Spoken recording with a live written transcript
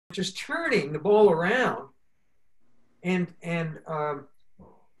just turning the ball around,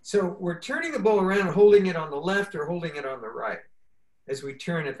 so we're turning the ball around, holding it on the left or holding it on the right as we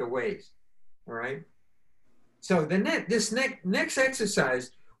turn at the waist. All right. So this next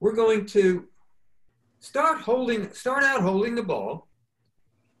exercise, we're going to start out holding the ball,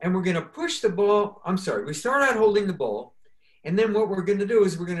 and we're going to push the ball. I'm sorry, we start out holding the ball, and then what we're going to do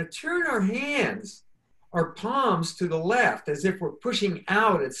is we're going to turn our hands, our palms to the left, as if we're pushing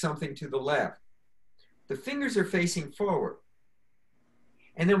out at something to the left. The fingers are facing forward.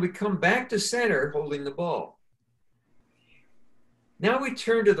 And then we come back to center holding the ball. Now we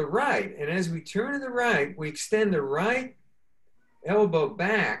turn to the right, and as we turn to the right, we extend the right elbow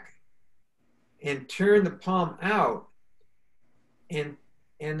back and turn the palm out, and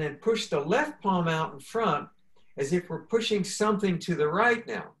then push the left palm out in front as if we're pushing something to the right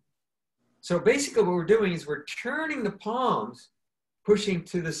now. So basically what we're doing is we're turning the palms, pushing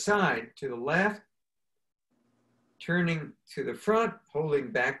to the side, to the left, turning to the front,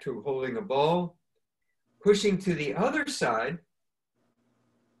 holding back to holding a ball, pushing to the other side,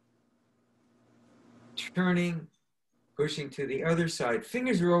 turning, pushing to the other side.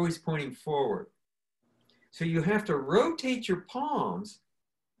 Fingers are always pointing forward. So you have to rotate your palms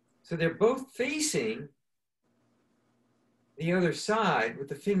so they're both facing the other side with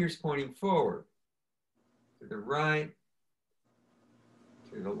the fingers pointing forward. To the right,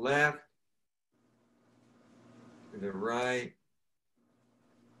 to the left, to the right,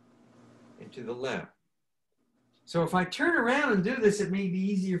 and to the left. So if I turn around and do this, it may be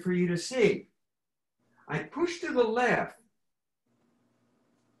easier for you to see. I push to the left.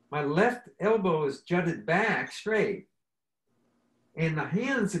 My left elbow is jutted back straight, and the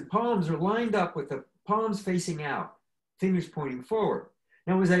hands and palms are lined up with the palms facing out, fingers pointing forward.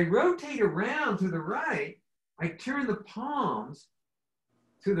 Now, as I rotate around to the right, I turn the palms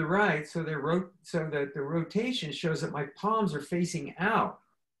to the right so that the rotation shows that my palms are facing out.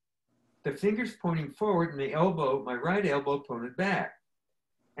 The fingers pointing forward and the elbow, my right elbow, pointed back.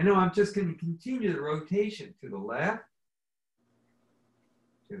 And now I'm just going to continue the rotation to the left,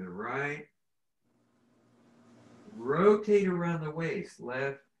 to the right, rotate around the waist,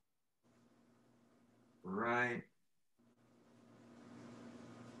 left, right,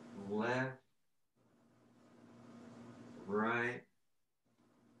 left, right,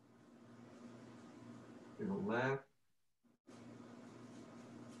 to the left,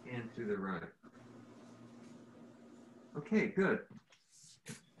 and to the right. Okay, good.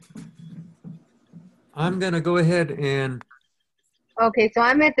 I'm going to go ahead and... Okay, so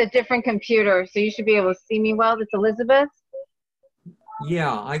I'm at the different computer, so you should be able to see me well. It's Elizabeth?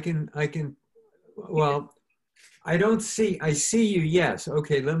 Yeah, I can, well, I don't see, I see you, yes.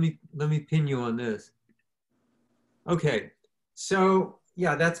 Okay, let me pin you on this. Okay, so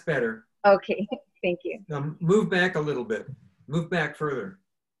yeah, that's better. Okay, thank you. Move back a little bit. Move back further.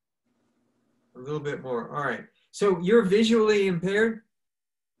 A little bit more. All right. So you're visually impaired?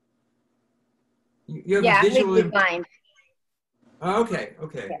 You have yeah, a visual I'm blind. Okay,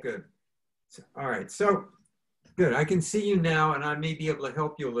 okay, yeah. Good. So, all right, so good. I can see you now, and I may be able to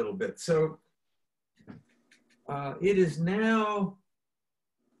help you a little bit. So it is now,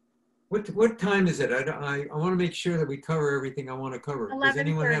 what time is it? I want to make sure that we cover everything I want to cover. 11:30. Does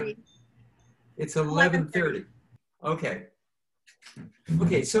anyone have? It's 11:30. Okay.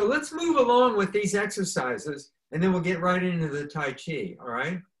 Okay, so let's move along with these exercises, and then we'll get right into the Tai Chi, all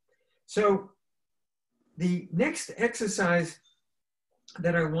right? So the next exercise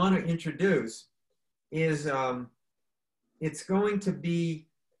that I want to introduce is, it's going to be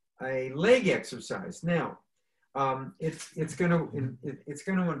a leg exercise. Now, it's going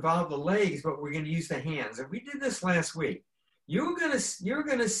to involve the legs, but we're going to use the hands. And we did this last week. You're going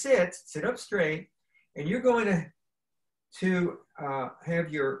to sit up straight, and you're going to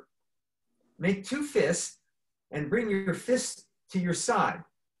make two fists and bring your fists to your side.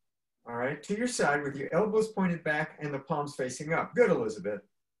 All right, to your side with your elbows pointed back and the palms facing up. Good, Elizabeth.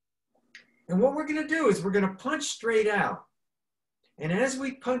 And what we're going to do is we're going to punch straight out. And as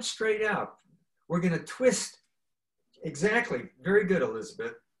we punch straight out, we're going to twist. Exactly. Very good,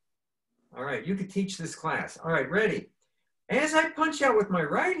 Elizabeth. All right, you could teach this class. All right, ready? As I punch out with my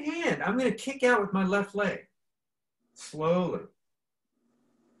right hand, I'm going to kick out with my left leg. Slowly.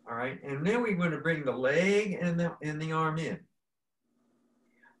 All right, and then we're going to bring the leg and the arm in.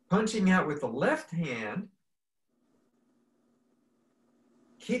 Punching out with the left hand,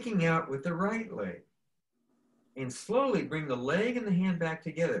 kicking out with the right leg, and slowly bring the leg and the hand back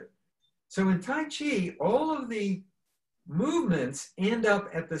together. So in Tai Chi, all of the movements end up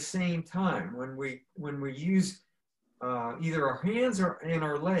at the same time when we use either our hands or and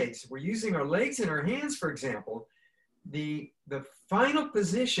our legs. We're using our legs and our hands, for example. The final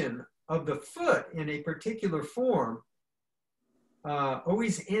position of the foot in a particular form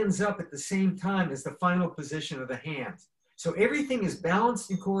always ends up at the same time as the final position of the hands. So everything is balanced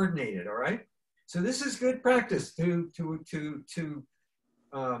and coordinated, all right? So this is good practice to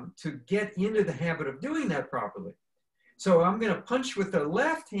get into the habit of doing that properly. So I'm going to punch with the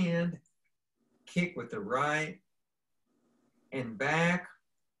left hand, kick with the right, and back.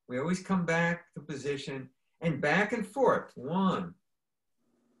 We always come back to position and back and forth. 1,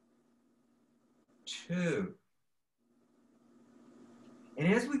 2.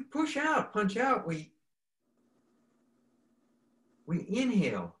 And as we push out, punch out, we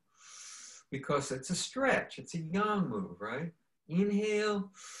inhale because it's a stretch. It's a yang move, right?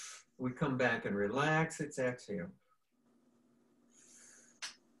 Inhale, we come back and relax. It's exhale.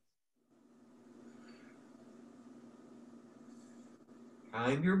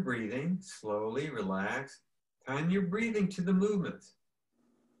 Time your breathing, slowly relax. Time your breathing to the movements.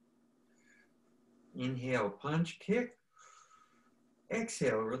 Inhale, punch, kick.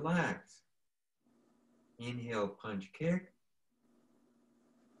 Exhale, relax. Inhale, punch, kick.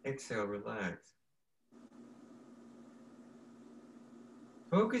 Exhale, relax.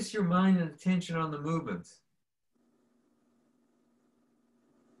 Focus your mind and attention on the movements.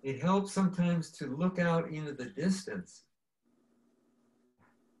 It helps sometimes to look out into the distance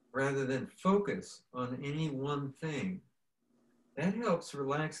rather than focus on any one thing. That helps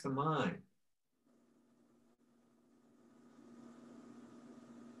relax the mind.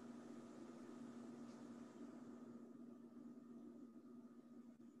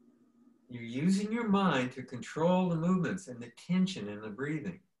 You're using your mind to control the movements and the tension in the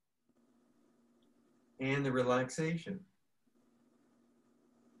breathing and the relaxation.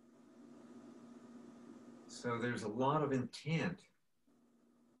 So there's a lot of intent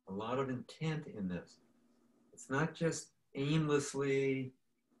in this. It's not just aimlessly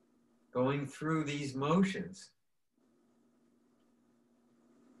going through these motions.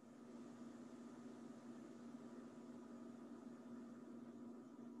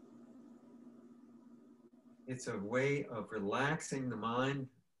 It's a way of relaxing the mind,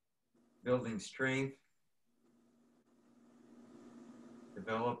 building strength,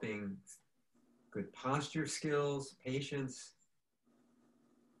 developing good posture skills, patience,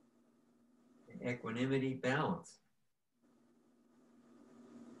 equanimity, balance.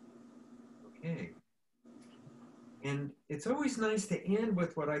 Okay. And it's always nice to end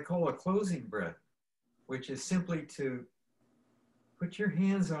with what I call a closing breath, which is simply to put your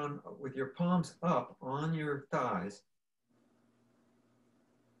hands on, with your palms up on your thighs,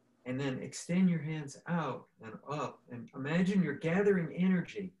 and then extend your hands out and up, and imagine you're gathering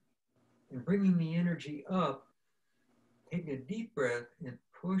energy and bringing the energy up, taking a deep breath and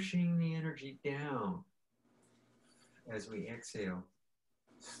pushing the energy down as we exhale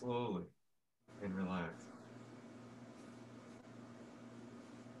slowly and relax.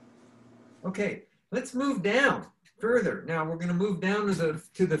 Okay, let's move down further. Now we're going to move down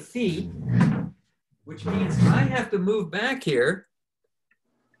to the feet, which means I have to move back here,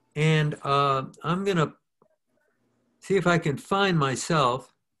 and I'm going to see if I can find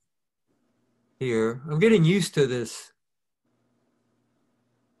myself here. I'm getting used to this.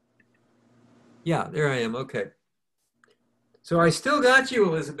 Yeah, there I am. Okay. So I still got you,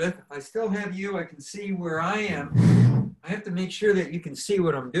 Elizabeth. I still have you. I can see where I am. I have to make sure that you can see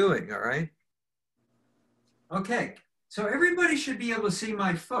what I'm doing, all right? Okay, so everybody should be able to see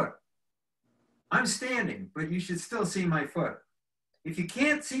my foot. I'm standing, but you should still see my foot. If you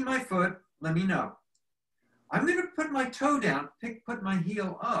can't see my foot, let me know. I'm going to put my toe down, put my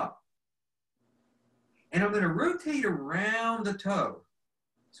heel up, and I'm going to rotate around the toe.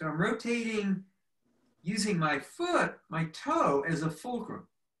 So I'm rotating using my foot, my toe, as a fulcrum.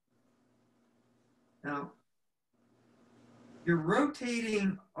 Now, you're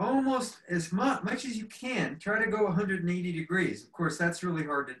rotating almost as much as you can. Try to go 180 degrees. Of course, that's really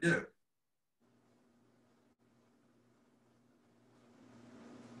hard to do.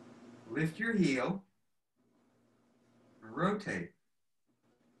 Lift your heel, rotate.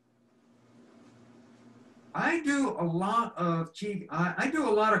 I do a lot of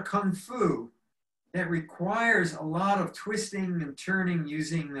Kung Fu that requires a lot of twisting and turning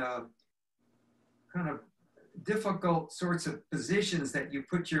using kind of difficult sorts of positions that you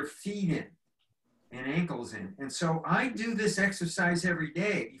put your feet in and ankles in. And so I do this exercise every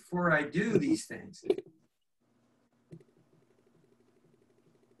day before I do these things.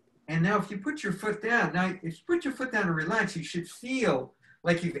 And now if you put your foot down, and relax, you should feel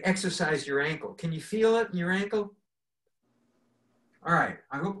like you've exercised your ankle. Can you feel it in your ankle? All right,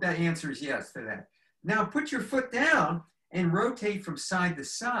 I hope that answers yes to that. Now put your foot down and rotate from side to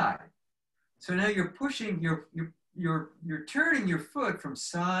side. So now you're pushing, you're turning your foot from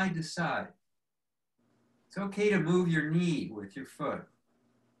side to side. It's okay to move your knee with your foot.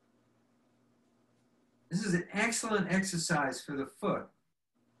 This is an excellent exercise for the foot.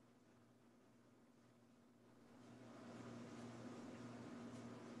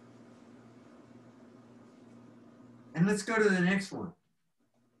 And let's go to the next one.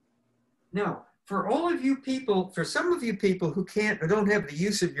 Now, for all of you people, for some of you people who can't or don't have the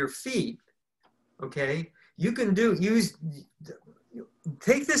use of your feet, okay, you can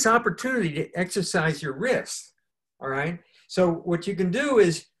take this opportunity to exercise your wrists, all right? So what you can do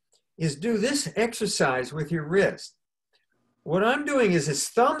is do this exercise with your wrist. What I'm doing is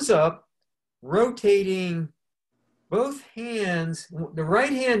thumbs up, rotating both hands. The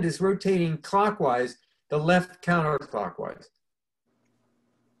right hand is rotating clockwise, the left counterclockwise.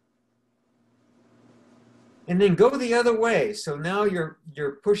 And then go the other way. So now you're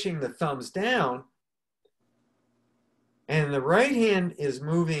pushing the thumbs down, and the right hand is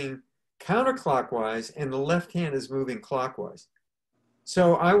moving counterclockwise and the left hand is moving clockwise.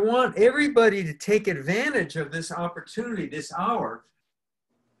 So I want everybody to take advantage of this opportunity, this hour,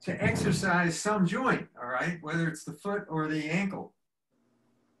 to exercise some joint, all right? Whether it's the foot or the ankle.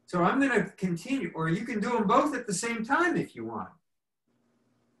 So I'm going to continue, or you can do them both at the same time if you want.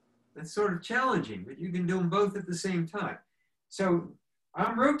 That's sort of challenging, but you can do them both at the same time. So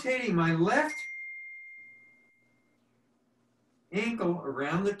I'm rotating my left ankle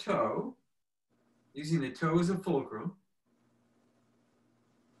around the toe, using the toe as a fulcrum.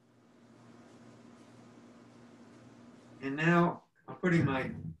 And now I'm putting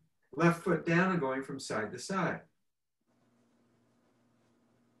my left foot down and going from side to side.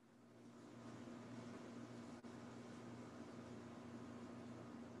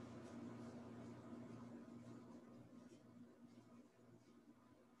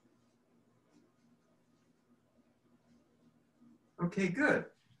 Okay, good.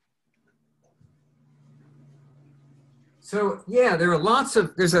 So yeah, there are lots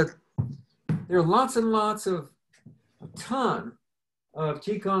and lots of a ton of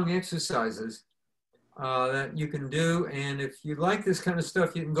Qigong exercises that you can do. And if you like this kind of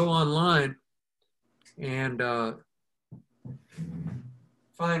stuff, you can go online and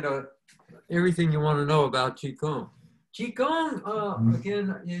find everything you want to know about Qigong. Qigong,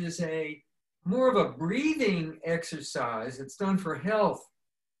 again, is more of a breathing exercise. It's done for health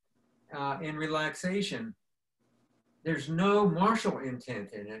and relaxation. There's no martial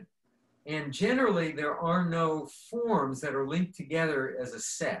intent in it. And generally, there are no forms that are linked together as a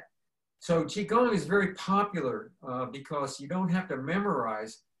set. So Qigong is very popular because you don't have to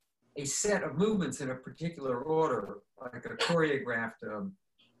memorize a set of movements in a particular order, like a choreographed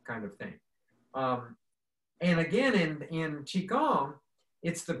kind of thing. And again, in Qigong,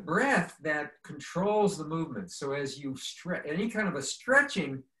 it's the breath that controls the movement. So as you stretch, any kind of a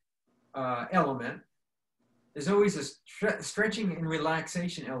stretching element, there's always a stretching and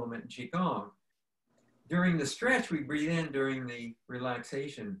relaxation element in Qigong. During the stretch, we breathe in. During the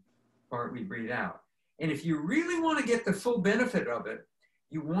relaxation part, we breathe out. And if you really want to get the full benefit of it,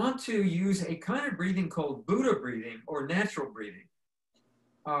 you want to use a kind of breathing called Buddha breathing or natural breathing.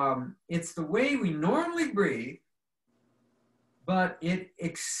 It's the way we normally breathe, but it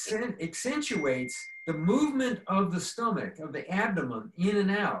accentuates the movement of the stomach, of the abdomen, in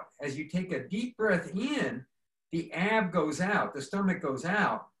and out. As you take a deep breath in, the ab goes out, the stomach goes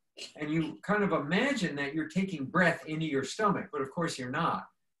out, and you kind of imagine that you're taking breath into your stomach, but of course you're not.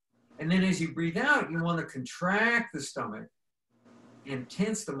 And then as you breathe out, you want to contract the stomach and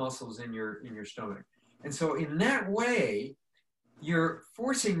tense the muscles in your stomach. And so in that way, you're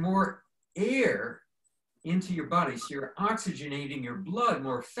forcing more air into your body. So you're oxygenating your blood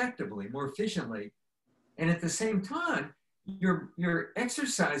more effectively, more efficiently. And at the same time, you're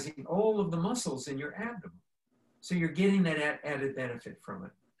exercising all of the muscles in your abdomen. So you're getting that added benefit from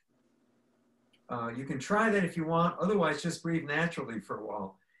it. You can try that if you want. Otherwise, just breathe naturally for a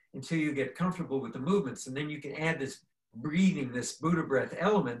while until you get comfortable with the movements. And then you can add this breathing, this Buddha breath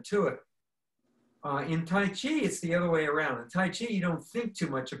element to it. In Tai Chi, it's the other way around. In Tai Chi, you don't think too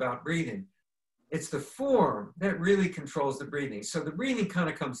much about breathing. It's the form that really controls the breathing. So the breathing kind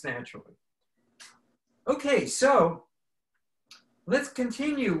of comes naturally. Okay, so let's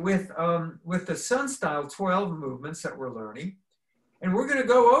continue with the Sun Style 12 movements that we're learning. And we're going to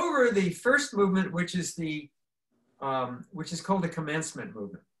go over the first movement, which is called the commencement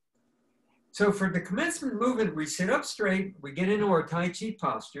movement. So for the commencement movement, we sit up straight, we get into our Tai Chi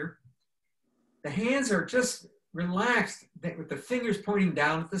posture. The hands are just relaxed with the fingers pointing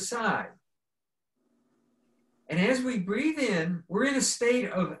down at the side. And as we breathe in, we're in a state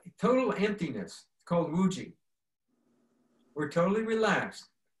of total emptiness. It's called wuji. We're totally relaxed.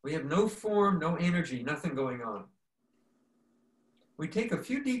 We have no form, no energy, nothing going on. We take a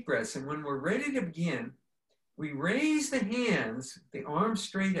few deep breaths, and when we're ready to begin, we raise the hands, the arms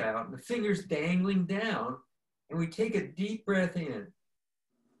straight out, and the fingers dangling down, and we take a deep breath in.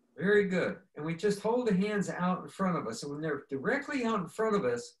 Very good. And we just hold the hands out in front of us. And when they're directly out in front of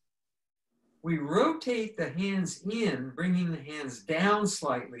us, we rotate the hands in, bringing the hands down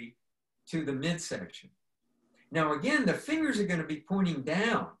slightly to the midsection. Now, again, the fingers are going to be pointing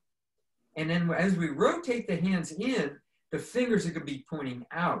down. And then as we rotate the hands in, the fingers are going to be pointing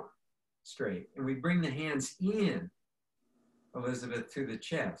out straight. And we bring the hands in, Elizabeth, to the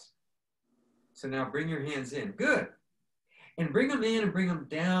chest. So now bring your hands in. Good. And bring them in and bring them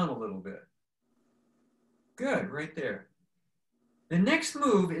down a little bit. Good, right there. The next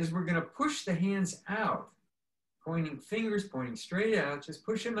move is we're going to push the hands out, pointing fingers, pointing straight out. Just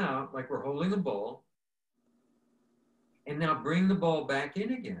push them out like we're holding a ball. And now bring the ball back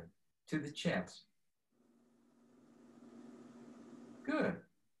in again to the chest. Good.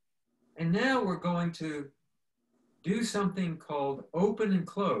 And now we're going to do something called open and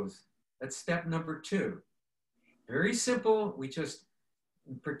close. That's step number 2. Very simple. We just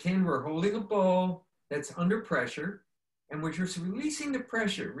pretend we're holding a ball that's under pressure, and we're just releasing the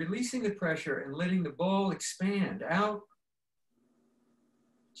pressure and letting the ball expand out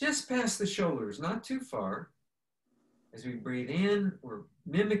just past the shoulders, not too far. As we breathe in, we're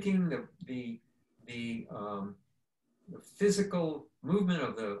mimicking the physical movement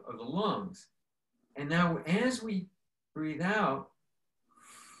of the lungs. And now as we breathe out,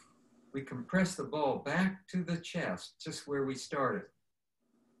 we compress the ball back to the chest, just where we started.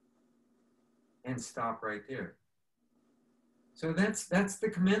 And stop right there. So that's the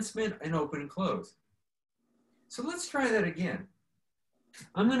commencement and open and close. So let's try that again.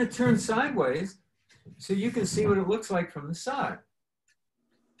 I'm going to turn sideways so you can see what it looks like from the side.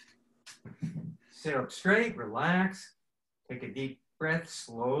 Sit up straight, relax, take a deep breath,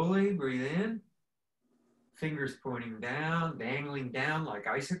 slowly breathe in. Fingers pointing down, dangling down like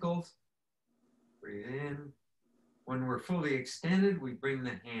icicles. Breathe in. When we're fully extended, we bring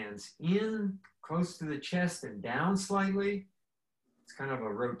the hands in, close to the chest and down slightly. It's kind of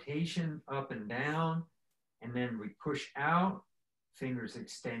a rotation up and down. And then we push out, fingers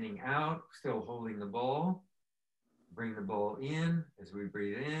extending out, still holding the ball. Bring the ball in as we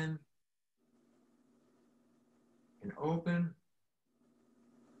breathe in. And open.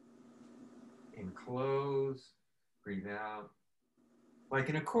 And close. Breathe out. Like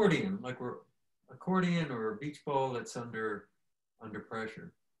an accordion, or a beach ball that's under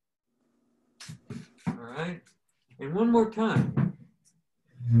pressure. All right. And one more time.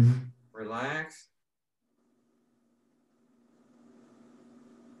 Relax.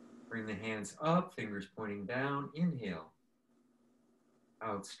 Bring the hands up, fingers pointing down. Inhale.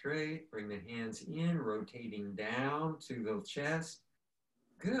 Out straight. Bring the hands in, rotating down to the chest.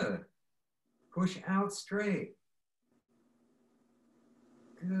 Good. Push out straight.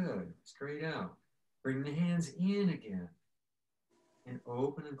 Good. Straight out. Bring the hands in again. And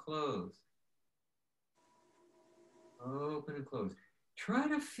open and close. Open and close. Try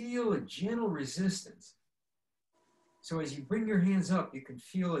to feel a gentle resistance. So as you bring your hands up, you can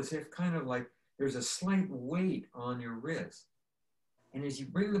feel as if kind of like there's a slight weight on your wrist. And as you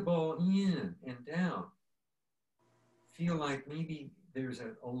bring the ball in and down, feel like maybe there's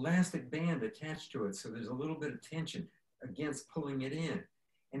an elastic band attached to it. So there's a little bit of tension against pulling it in.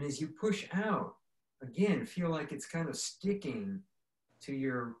 And as you push out, again, feel like it's kind of sticking to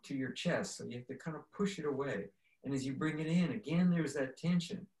your chest. So you have to kind of push it away. And as you bring it in, again, there's that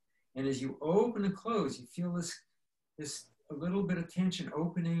tension. And as you open and close, you feel this a little bit of tension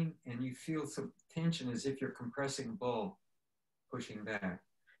opening, and you feel some tension as if you're compressing a ball, pushing back.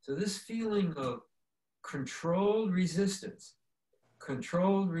 So this feeling of controlled resistance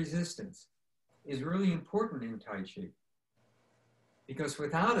is really important in Tai Chi. Because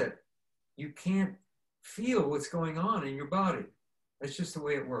without it, you can't feel what's going on in your body. That's just the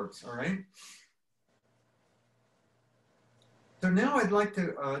way it works, all right? So now I'd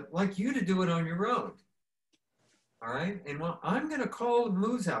like you to do it on your own, all right? And well, I'm going to call the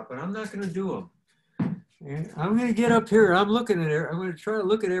moves out, but I'm not going to do them. And I'm going to get up here. I'm looking at it. I'm going to try to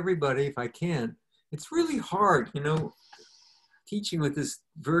look at everybody if I can. It's really hard, you know, teaching with this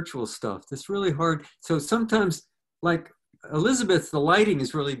virtual stuff. It's really hard. So sometimes, like Elizabeth, the lighting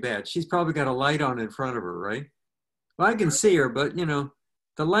is really bad. She's probably got a light on in front of her, right? Well, I can see her, but you know,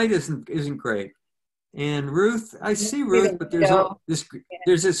 the light isn't great. And Ruth, I see See Ruth, the but window.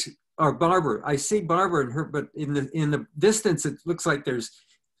 there's this, or Barbara. I see Barbara and her, but in the distance, it looks like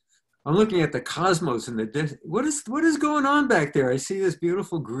I'm looking at the cosmos in the what is going on back there? I see this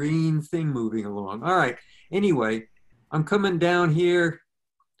beautiful green thing moving along. All right. Anyway, I'm coming down here.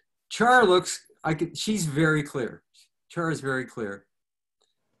 Char looks, she's very clear. Char is very clear.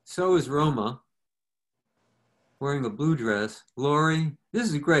 So is Roma, wearing a blue dress. Lori, this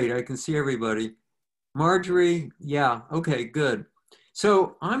is great. I can see everybody. Marjorie, yeah, okay, good.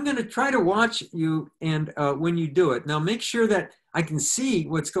 So I'm going to try to watch you and when you do it. Now make sure that I can see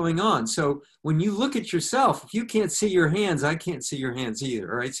what's going on. So when you look at yourself, if you can't see your hands, I can't see your hands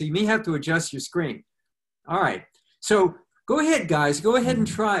either, all right? So you may have to adjust your screen. All right, so go ahead, guys. Go ahead and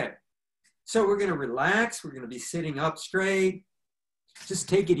try it. So we're going to relax. We're going to be sitting up straight. Just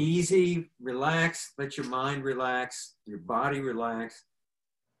take it easy, relax, let your mind relax, your body relax.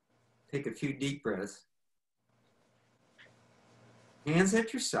 Take a few deep breaths. Hands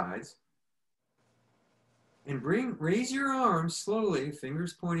at your sides. And raise your arms slowly,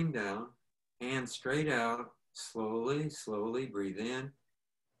 fingers pointing down, hands straight out, slowly, slowly, breathe in.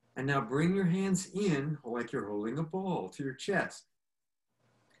 And now bring your hands in like you're holding a ball to your chest.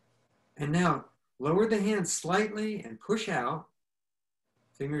 And now lower the hands slightly and push out,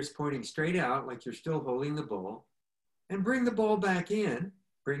 fingers pointing straight out like you're still holding the ball. And bring the ball back in,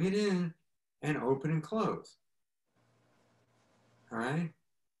 bring it in, and open and close. All right?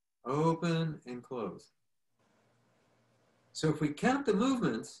 Open and close. So if we count the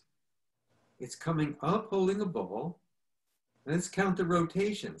movements, it's coming up holding a ball. Let's count the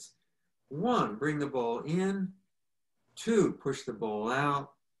rotations. 1, bring the ball in. 2, push the ball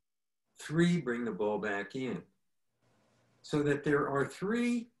out. 3, bring the ball back in. So that there are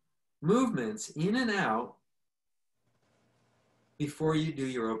 3 movements in and out before you do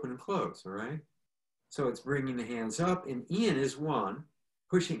your open and close, all right? So it's bringing the hands up and in is 1,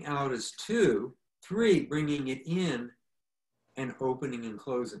 pushing out is 2, 3, bringing it in and opening and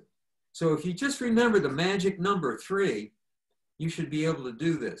closing. So if you just remember the magic number 3, you should be able to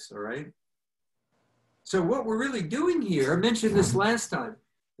do this, all right? So what we're really doing here, I mentioned this last time,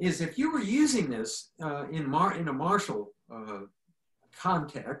 is if you were using this in a martial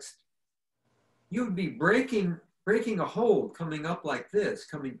context, you would be breaking a hold, coming up like this,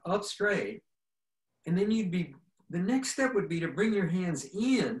 coming up straight, and then the next step would be to bring your hands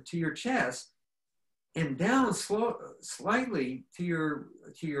in to your chest and down slightly to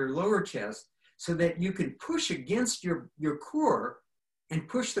your lower chest so that you can push against your core and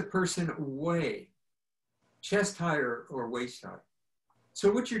push the person away, chest high or waist high. So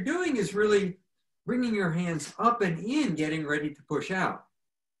what you're doing is really bringing your hands up and in, getting ready to push out.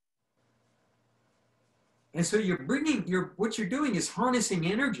 And so what you're doing is harnessing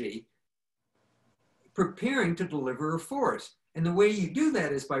energy, preparing to deliver a force. And the way you do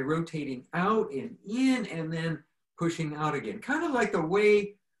that is by rotating out and in and then pushing out again. Kind of like the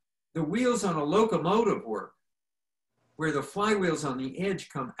way the wheels on a locomotive work, where the flywheels on the edge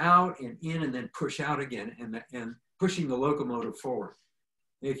come out and in and then push out again and pushing the locomotive forward.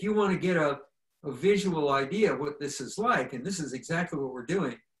 If you want to get a visual idea of what this is like, and this is exactly what we're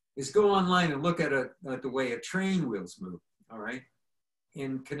doing, is go online and look at the way a train wheels move, all right?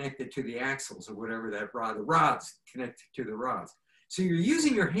 And connected to the axles or whatever that rod, the rods connected to the rods. So you're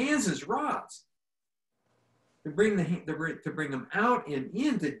using your hands as rods to bring them out and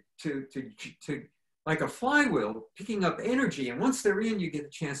in to like a flywheel, picking up energy. And once they're in, you get a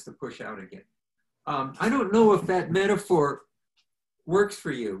chance to push out again. I don't know if that metaphor works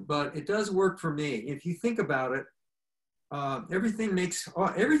for you, but it does work for me. If you think about it,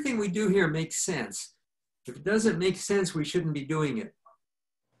 everything we do here makes sense. If it doesn't make sense, we shouldn't be doing it.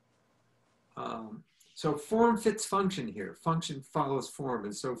 So form fits function here. Function follows form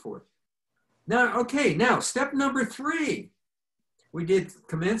and so forth. Now step number 3. We did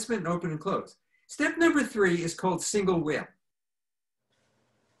commencement, open and close. Step number 3 is called single whip.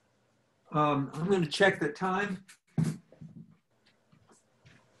 I'm going to check the time.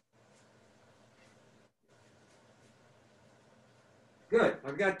 Good.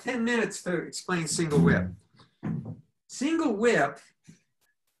 I've got 10 minutes to explain single whip. Single whip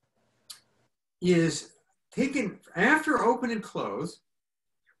is taken after open and close.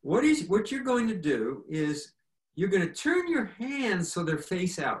 What you're going to do is you're going to turn your hands so they're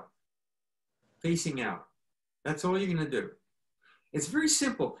facing out. That's all you're going to do. It's very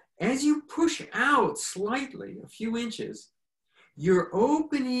simple. As you push out slightly, a few inches, you're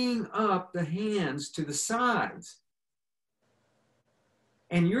opening up the hands to the sides.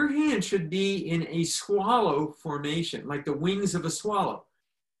 And your hand should be in a swallow formation, like the wings of a swallow.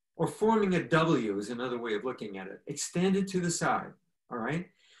 or forming a W is another way of looking at it. Extended to the side, all right?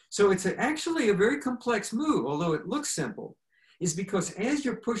 So it's actually a very complex move, although it looks simple, is because as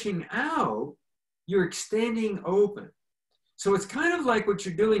you're pushing out, you're extending open. So it's kind of like what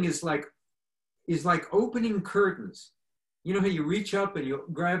you're doing is like opening curtains. You know how you reach up and you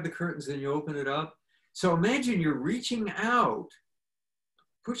grab the curtains and you open it up? So imagine you're reaching out,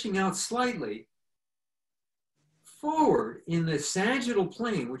 pushing out slightly, forward in the sagittal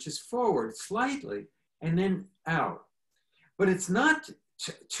plane, which is forward slightly, and then out. But it's not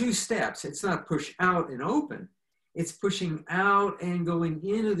two steps. It's not push out and open. It's pushing out and going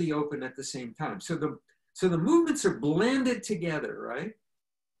into the open at the same time. So the movements are blended together, right?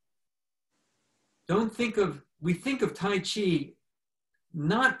 We think of Tai Chi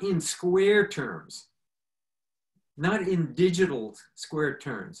not in square terms, not in digital square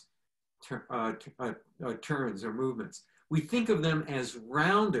turns or movements. We think of them as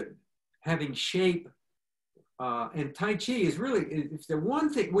rounded, having shape. And Tai Chi is really, if the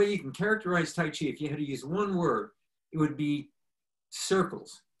one way you can characterize Tai Chi, if you had to use one word, it would be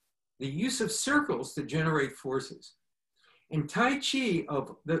circles. The use of circles to generate forces. And Tai Chi,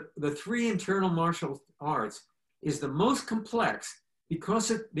 of the three internal martial arts, is the most complex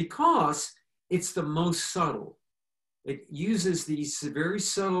because it's the most subtle. It uses these very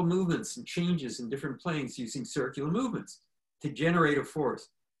subtle movements and changes in different planes using circular movements to generate a force.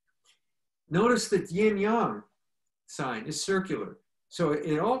 Notice that yin-yang sign is circular. So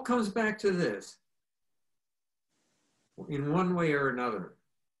it all comes back to this in one way or another.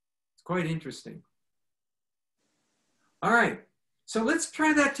 It's quite interesting. All right, so let's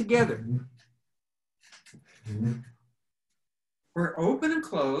try that together. We're open and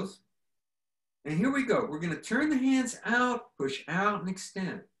close. And here we go. We're going to turn the hands out, push out, and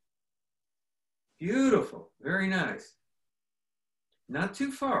extend. Beautiful. Very nice. Not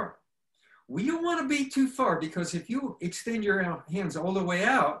too far. We don't want to be too far because if you extend your hands all the way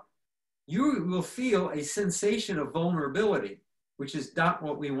out, you will feel a sensation of vulnerability, which is not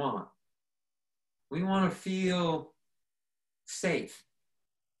what we want. We want to feel safe.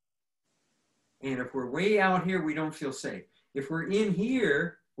 And if we're way out here, we don't feel safe. If we're in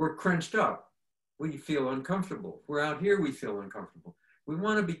here, we're crunched up. We feel uncomfortable. If we're out here, we feel uncomfortable. We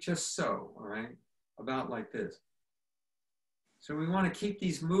want to be just so, all right? About like this. So we want to keep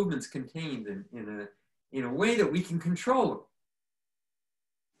these movements contained in a way that we can control them,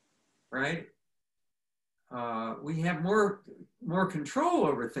 right? We have more control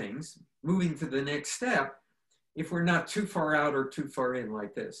over things, moving to the next step, if we're not too far out or too far in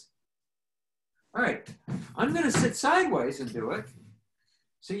like this. All right, I'm going to sit sideways and do it.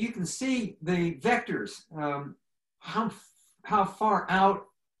 So you can see the vectors, how far out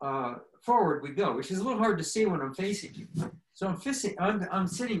forward we go, which is a little hard to see when I'm facing you. So I'm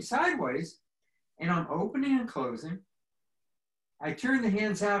sitting sideways, and I'm opening and closing. I turn the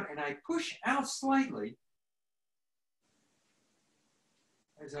hands out, and I push out slightly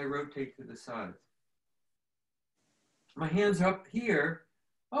as I rotate to the sides. My hands up here,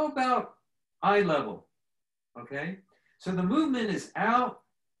 about eye level, okay? So the movement is out,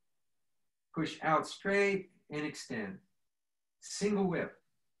 push out straight, and extend. Single whip.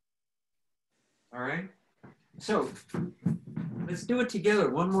 All right? So let's do it together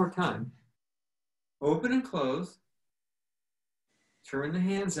one more time. Open and close. Turn the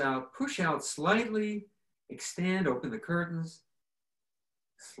hands out, push out slightly, extend, open the curtains.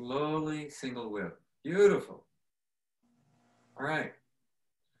 Slowly, single whip. Beautiful. All right.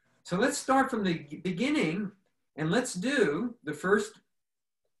 So let's start from the beginning and let's do the first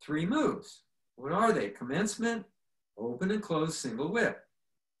three moves. What are they? Commencement, open and close, single whip.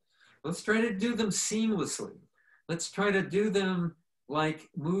 Let's try to do them seamlessly. Let's try to do them like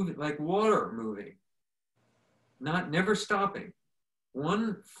water moving, never stopping.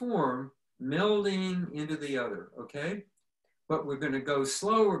 One form melding into the other, okay? But we're going to go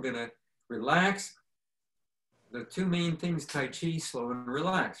slow. We're going to relax. The two main things, Tai Chi, slow and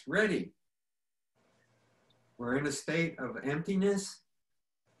relax. Ready. We're in a state of emptiness.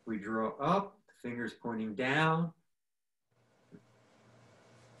 We draw up, the fingers pointing down.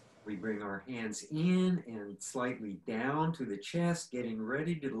 We bring our hands in and slightly down to the chest, getting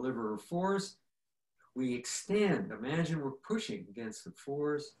ready to deliver a force. We extend. Imagine we're pushing against the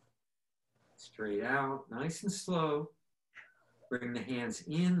force. Straight out, nice and slow. Bring the hands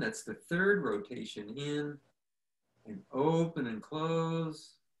in. That's the third rotation in. And open and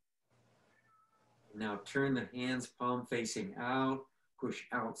close. Now turn the hands palm facing out. Push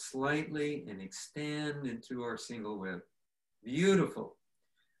out slightly and extend into our single whip. Beautiful.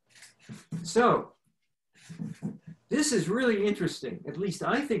 So this is really interesting. At least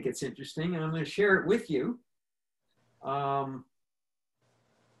I think it's interesting, and I'm going to share it with you. For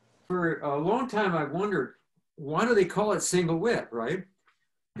a long time, I've wondered, why do they call it single whip, right?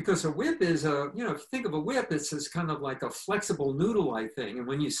 Because a whip is a, you know, if you think of a whip, it's this kind of like a flexible noodle-like thing. And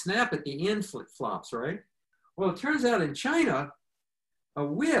when you snap it, the end flops, right? Well, it turns out in China, a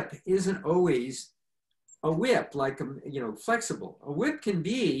whip isn't always a whip, like, you know, flexible. A whip can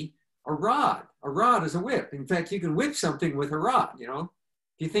be a rod. A rod is a whip. In fact, you can whip something with a rod, you know?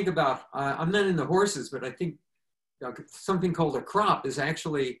 If you think about, I'm not into horses, but I think something called a crop is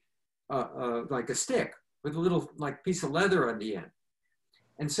actually like a stick with a little like piece of leather on the end.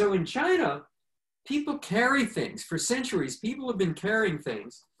 And so in China, people carry things. For centuries, people have been carrying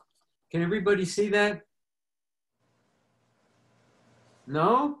things. Can everybody see that?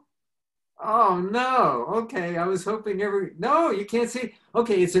 No? Oh, no. Okay, I was hoping no, you can't see.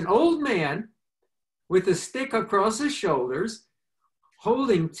 Okay, it's an old man with a stick across his shoulders,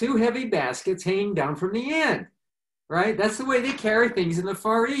 holding two heavy baskets hanging down from the end, right? That's the way they carry things in the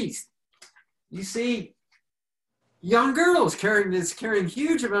Far East. You see young girls carrying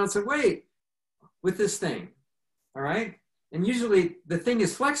huge amounts of weight with this thing, all right? And usually the thing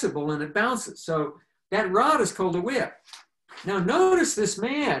is flexible and it bounces. So that rod is called a whip. Now notice this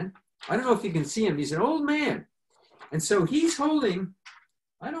man, I don't know if you can see him, he's an old man. And so he's holding,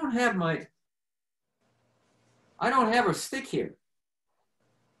 I don't have a stick here.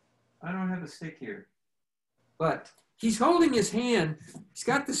 I don't have a stick here. But he's holding his hand, he's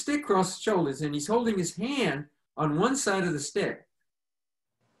got the stick across his shoulders and he's holding his hand on one side of the stick.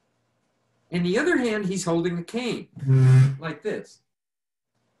 And the other hand, he's holding the cane, like this.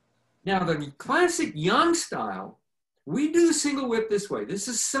 Now, the classic Yang style, we do the single whip this way. This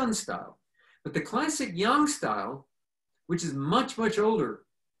is Sun style. But the classic Yang style, which is much, much older,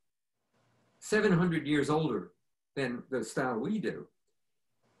 700 years older than the style we do,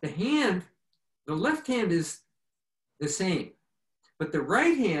 the left hand is the same. But the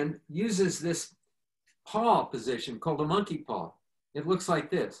right hand uses this paw position called a monkey paw. It looks like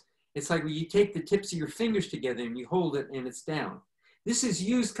this. It's like when you take the tips of your fingers together and you hold it and it's down. This is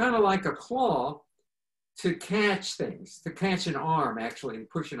used kind of like a claw to catch things, to catch an arm actually and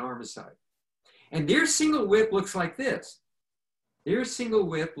push an arm aside. And their single whip looks like this. Their single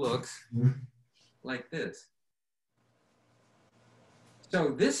whip looks like this.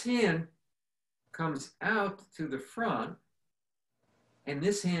 So this hand comes out to the front and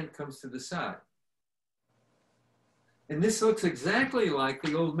this hand comes to the side. And this looks exactly like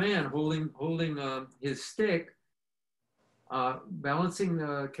the old man holding his stick, balancing,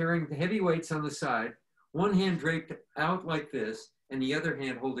 carrying the heavy weights on the side, one hand draped out like this, and the other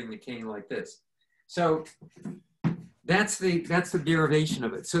hand holding the cane like this. So that's the derivation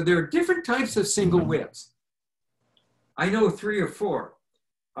of it. So there are different types of single whips. I know 3 or 4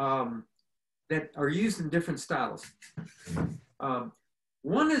 that are used in different styles.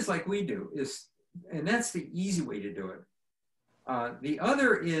 One is like we do, and that's the easy way to do it. The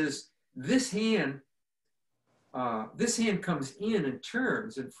other is this hand comes in and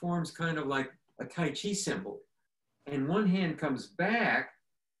turns and forms kind of like a Tai Chi symbol. And one hand comes back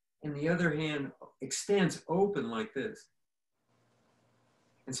and the other hand extends open like this.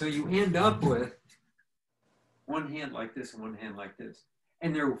 And so you end up with one hand like this and one hand like this.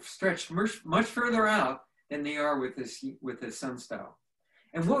 And they're stretched much further out than they are with this Sun style.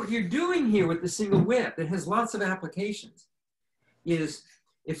 And what you're doing here with the single whip, it has lots of applications, is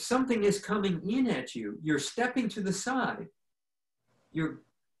if something is coming in at you, you're stepping to the side, you're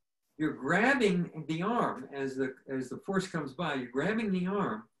grabbing the arm as the force comes by, you're grabbing the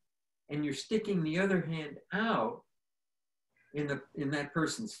arm and you're sticking the other hand out in that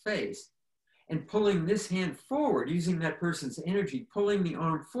person's face and pulling this hand forward, using that person's energy, pulling the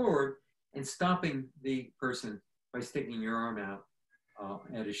arm forward and stopping the person by sticking your arm out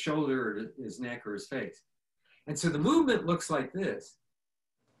at his shoulder or his neck or his face. And so the movement looks like this.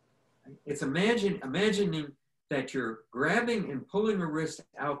 It's imagining that you're grabbing and pulling a wrist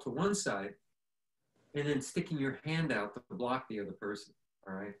out to one side and then sticking your hand out to block the other person,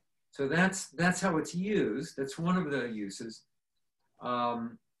 all right? So that's how it's used. That's one of the uses.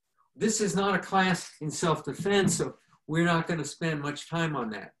 This is not a class in self-defense, so we're not going to spend much time on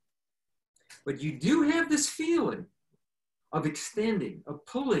that. But you do have this feeling of extending, of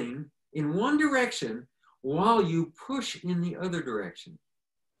pulling in one direction while you push in the other direction.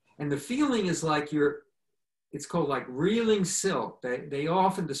 And the feeling is like it's called like reeling silk. They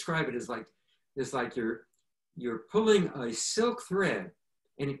often describe it as like, you're pulling a silk thread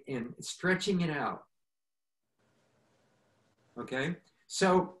and stretching it out. Okay?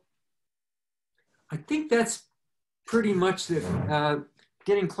 So I think that's pretty much the,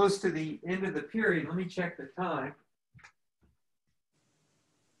 getting close to the end of the period. Let me check the time.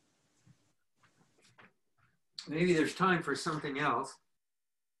 Maybe there's time for something else.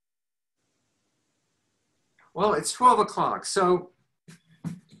 Well, it's 12 o'clock. So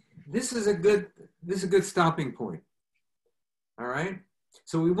this is a good stopping point. All right.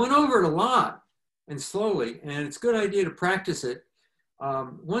 So we went over it a lot and slowly, and it's a good idea to practice it.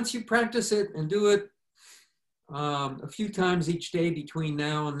 Once you practice it and do it a few times each day between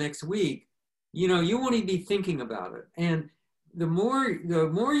now and next week, you know, you won't even be thinking about it. And the more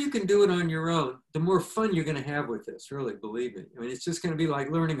you can do it on your own, the more fun you're going to have with this, really, believe me. I mean, it's just going to be like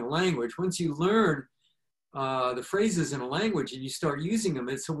learning a language. Once you learn the phrases in a language and you start using them,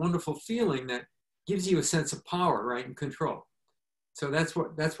 it's a wonderful feeling that gives you a sense of power, right, and control. So that's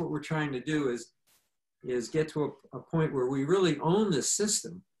what we're trying to do is get to a point where we really own this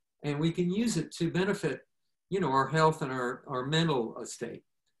system and we can use it to benefit, you know, our health and our mental state.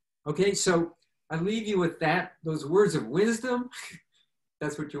 Okay, so I leave you with those words of wisdom.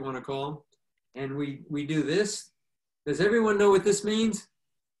 That's what you want to call them. And we do this. Does everyone know what this means?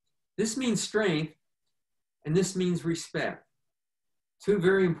 This means strength, and this means respect. Two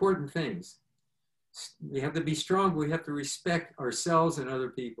very important things. We have to be strong. We have to respect ourselves and other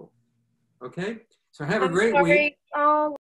people. Okay? So have a great week. Oh.